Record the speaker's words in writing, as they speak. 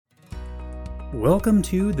Welcome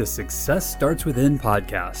to the Success Starts Within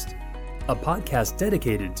podcast, a podcast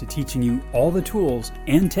dedicated to teaching you all the tools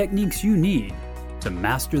and techniques you need to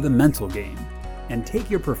master the mental game and take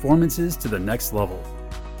your performances to the next level.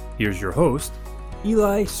 Here's your host,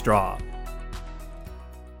 Eli Straw.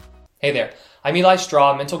 Hey there, I'm Eli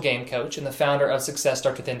Straw, mental game coach and the founder of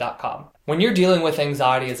SuccessStartsWithin.com. When you're dealing with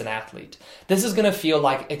anxiety as an athlete, this is going to feel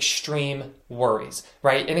like extreme worries,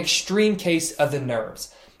 right? An extreme case of the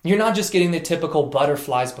nerves. You're not just getting the typical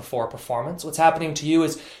butterflies before a performance. What's happening to you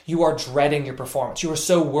is you are dreading your performance. You are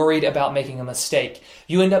so worried about making a mistake.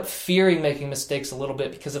 You end up fearing making mistakes a little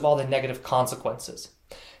bit because of all the negative consequences.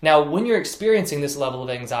 Now, when you're experiencing this level of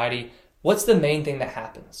anxiety, what's the main thing that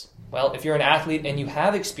happens? Well, if you're an athlete and you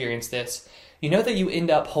have experienced this, you know that you end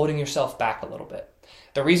up holding yourself back a little bit.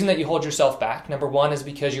 The reason that you hold yourself back, number one, is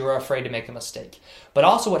because you are afraid to make a mistake. But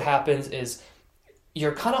also what happens is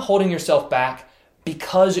you're kind of holding yourself back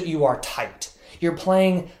because you are tight. You're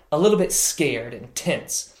playing a little bit scared and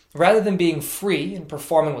tense. Rather than being free and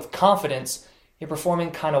performing with confidence, you're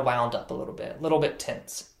performing kind of wound up a little bit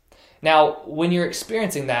tense. Now, when you're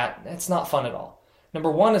experiencing that, it's not fun at all.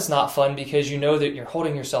 Number one, it's not fun because you know that you're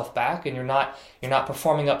holding yourself back and you're not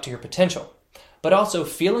performing up to your potential. But also,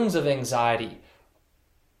 feelings of anxiety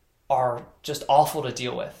are just awful to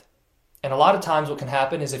deal with. And a lot of times what can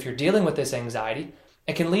happen is if you're dealing with this anxiety,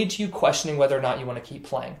 it can lead to you questioning whether or not you want to keep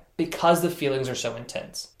playing because the feelings are so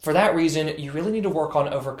intense. For that reason, you really need to work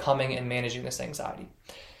on overcoming and managing this anxiety.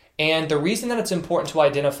 And the reason that it's important to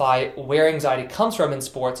identify where anxiety comes from in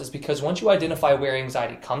sports is because once you identify where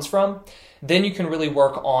anxiety comes from, then you can really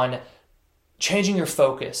work on changing your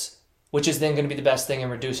focus, which is then going to be the best thing in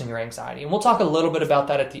reducing your anxiety. And we'll talk a little bit about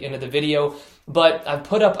that at the end of the video, but I've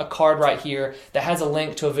put up a card right here that has a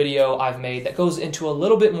link to a video I've made that goes into a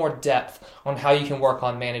little bit more depth on how you can work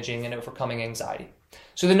on managing and overcoming anxiety.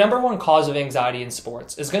 So the number one cause of anxiety in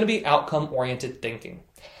sports is going to be outcome-oriented thinking.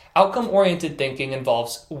 Outcome-oriented thinking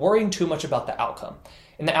involves worrying too much about the outcome.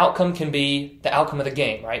 And the outcome can be the outcome of the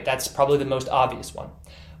game, right? That's probably the most obvious one.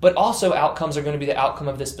 But also outcomes are going to be the outcome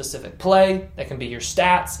of this specific play. They can be your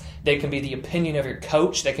stats. They can be the opinion of your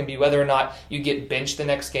coach. They can be whether or not you get benched the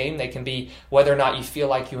next game. They can be whether or not you feel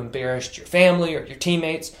like you embarrassed your family or your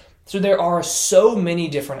teammates. So there are so many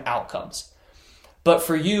different outcomes. But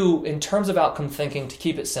for you, in terms of outcome thinking, to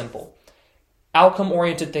keep it simple,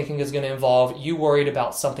 outcome-oriented thinking is going to involve you worried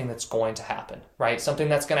about something that's going to happen, right? Something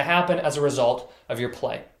that's going to happen as a result of your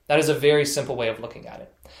play. That is a very simple way of looking at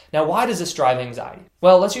it. Now, why does this drive anxiety?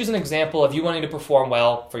 Well, let's use an example of you wanting to perform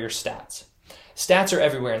well for your stats. Stats are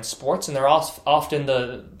everywhere in sports, and they're often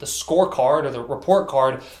the scorecard or the report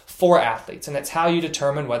card for athletes, and that's how you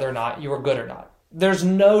determine whether or not you are good or not. There's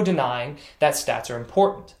no denying that stats are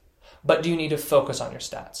important, but do you need to focus on your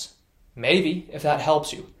stats? Maybe, if that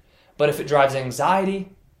helps you. But if it drives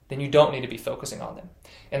anxiety, then you don't need to be focusing on them.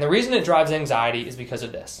 And the reason it drives anxiety is because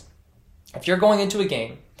of this. If you're going into a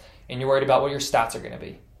game and you're worried about what your stats are going to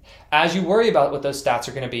be, as you worry about what those stats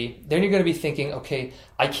are going to be, then you're going to be thinking, okay,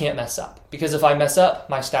 I can't mess up. Because if I mess up,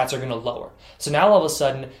 my stats are going to lower. So now all of a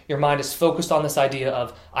sudden, your mind is focused on this idea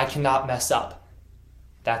of, I cannot mess up.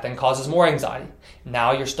 That then causes more anxiety.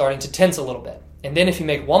 Now you're starting to tense a little bit. And then if you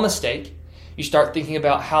make one mistake, you start thinking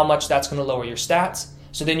about how much that's going to lower your stats.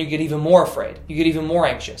 So then you get even more afraid. You get even more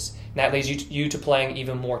anxious. And that leads you to playing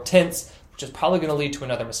even more tense, which is probably going to lead to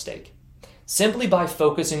another mistake. Simply by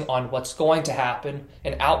focusing on what's going to happen,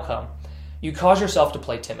 an outcome, you cause yourself to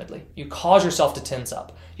play timidly. You cause yourself to tense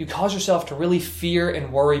up. You cause yourself to really fear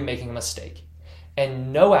and worry making a mistake.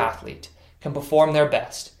 And no athlete can perform their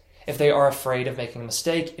best if they are afraid of making a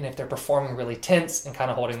mistake and if they're performing really tense and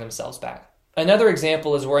kind of holding themselves back. Another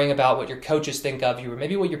example is worrying about what your coaches think of you or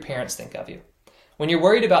maybe what your parents think of you. When you're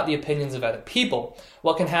worried about the opinions of other people,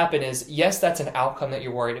 what can happen is, yes, that's an outcome that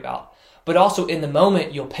you're worried about, but also in the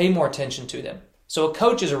moment, you'll pay more attention to them. So a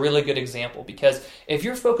coach is a really good example because if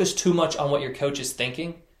you're focused too much on what your coach is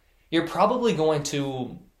thinking, you're probably going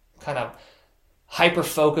to kind of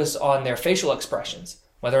hyper-focus on their facial expressions,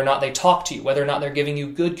 whether or not they talk to you, whether or not they're giving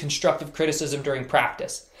you good constructive criticism during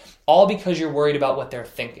practice, all because you're worried about what they're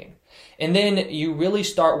thinking. And then you really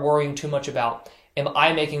start worrying too much about, am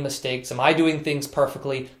I making mistakes? Am I doing things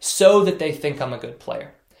perfectly so that they think I'm a good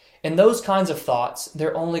player? And those kinds of thoughts,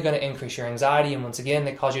 they're only going to increase your anxiety, and once again,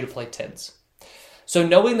 they cause you to play tense. So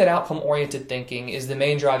knowing that outcome-oriented thinking is the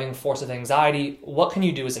main driving force of anxiety, what can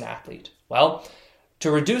you do as an athlete? Well,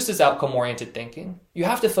 to reduce this outcome-oriented thinking, you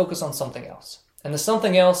have to focus on something else. And the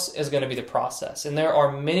something else is going to be the process. And there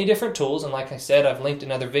are many different tools, and like I said, I've linked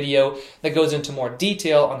another video that goes into more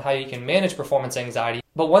detail on how you can manage performance anxiety.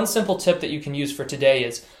 But one simple tip that you can use for today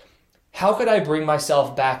is how could I bring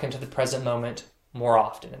myself back into the present moment more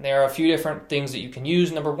often? And there are a few different things that you can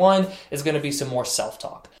use. Number one is going to be some more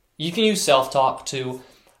self-talk. You can use self-talk to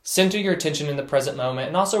center your attention in the present moment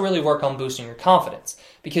and also really work on boosting your confidence.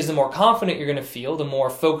 Because the more confident you're going to feel, the more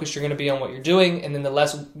focused you're going to be on what you're doing, and then the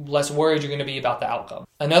less worried you're going to be about the outcome.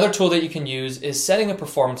 Another tool that you can use is setting a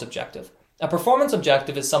performance objective. A performance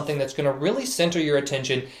objective is something that's going to really center your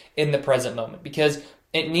attention in the present moment, because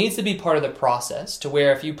it needs to be part of the process to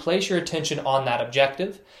where if you place your attention on that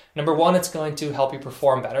objective, number one, it's going to help you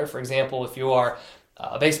perform better. For example, if you are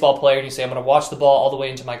a baseball player and you say, I'm going to watch the ball all the way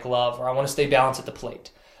into my glove, or I want to stay balanced at the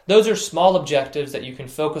plate. Those are small objectives that you can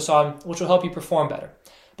focus on, which will help you perform better.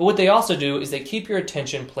 But what they also do is they keep your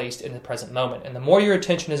attention placed in the present moment. And the more your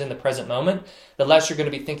attention is in the present moment, the less you're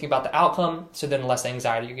going to be thinking about the outcome, so then the less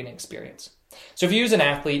anxiety you're going to experience. So if you use an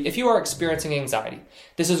athlete, if you are experiencing anxiety,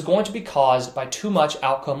 this is going to be caused by too much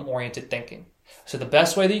outcome-oriented thinking. So the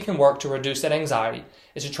best way that you can work to reduce that anxiety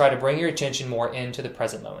is to try to bring your attention more into the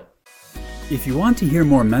present moment. If you want to hear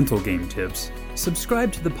more mental game tips,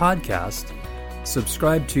 subscribe to the podcast,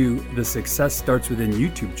 subscribe to the Success Starts Within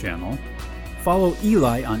YouTube channel, follow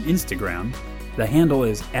Eli on Instagram, the handle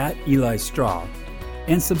is @EliStraw,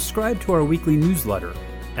 and subscribe to our weekly newsletter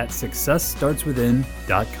at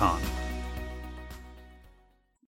successstartswithin.com.